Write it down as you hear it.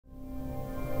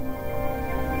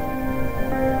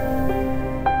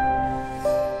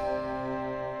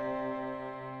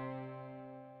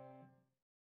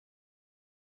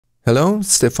Hello,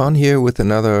 Stefan here with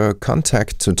another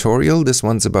Kontakt tutorial. This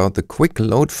one's about the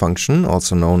Quickload function,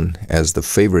 also known as the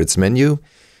favorites menu.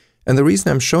 And the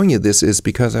reason I'm showing you this is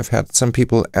because I've had some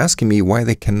people asking me why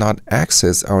they cannot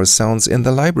access our sounds in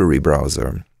the library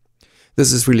browser.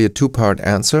 This is really a two-part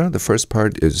answer. The first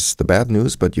part is the bad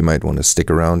news, but you might want to stick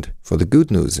around for the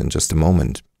good news in just a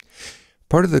moment.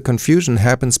 Part of the confusion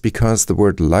happens because the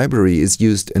word library is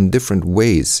used in different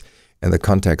ways. In the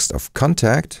context of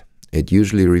Kontakt, it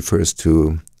usually refers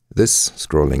to this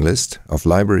scrolling list of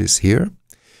libraries here.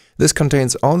 This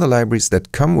contains all the libraries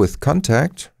that come with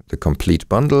Kontakt, the complete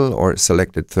bundle, or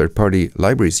selected third-party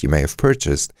libraries you may have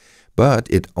purchased. But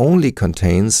it only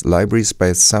contains libraries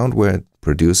by soundware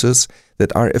producers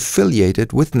that are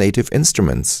affiliated with native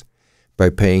instruments. By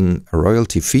paying a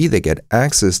royalty fee, they get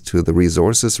access to the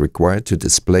resources required to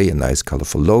display a nice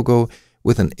colorful logo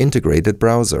with an integrated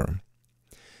browser.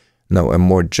 Now, a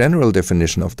more general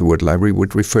definition of the word library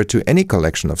would refer to any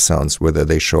collection of sounds, whether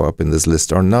they show up in this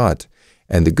list or not.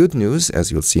 And the good news, as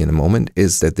you'll see in a moment,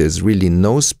 is that there's really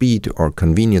no speed or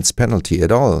convenience penalty at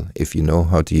all if you know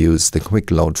how to use the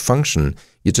Quickload function.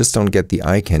 You just don't get the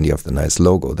eye candy of the nice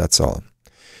logo, that's all.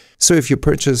 So if you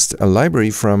purchased a library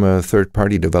from a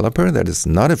third-party developer that is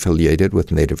not affiliated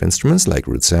with native instruments like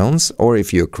root sounds, or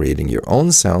if you're creating your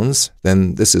own sounds,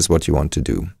 then this is what you want to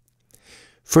do.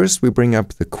 First, we bring up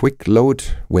the Quickload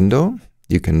window.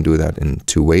 You can do that in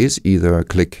two ways. Either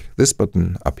click this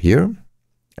button up here,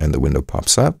 and the window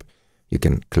pops up. You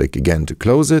can click again to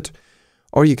close it,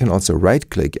 or you can also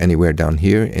right-click anywhere down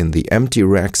here in the empty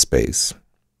rack space.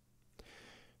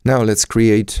 Now let's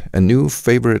create a new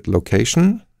favorite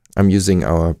location. I'm using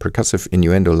our percussive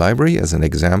innuendo library as an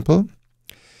example.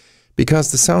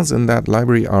 Because the sounds in that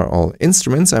library are all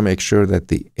instruments, I make sure that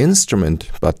the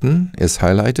instrument button is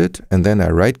highlighted, and then I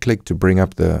right-click to bring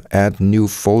up the Add New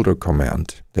Folder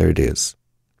command. There it is.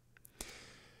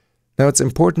 Now it's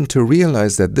important to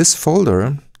realize that this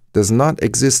folder does not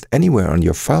exist anywhere on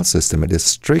your file system. It is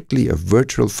strictly a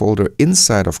virtual folder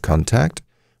inside of Kontakt,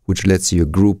 which lets you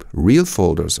group real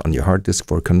folders on your hard disk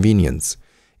for convenience.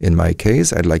 In my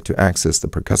case, I'd like to access the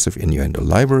percussive innuendo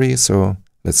library, so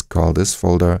let's call this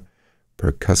folder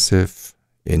Percussive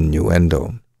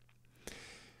Innuendo.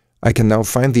 I can now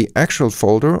find the actual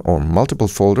folder or multiple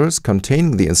folders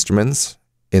containing the instruments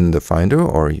in the Finder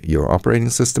or your operating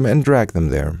system and drag them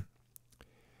there.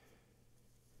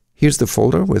 Here's the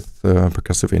folder with the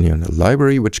Percussive Innuendo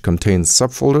library, which contains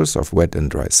subfolders of wet and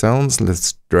dry sounds.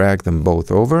 Let's drag them both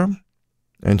over,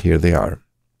 and here they are.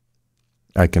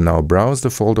 I can now browse the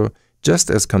folder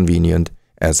just as convenient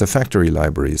as the factory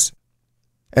libraries.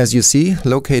 As you see,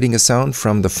 locating a sound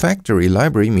from the factory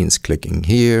library means clicking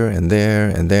here and there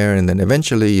and there, and then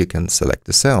eventually you can select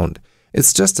the sound.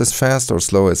 It's just as fast or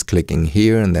slow as clicking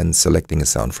here and then selecting a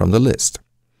sound from the list.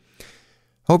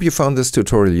 Hope you found this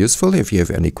tutorial useful. If you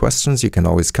have any questions, you can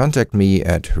always contact me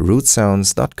at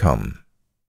rootsounds.com.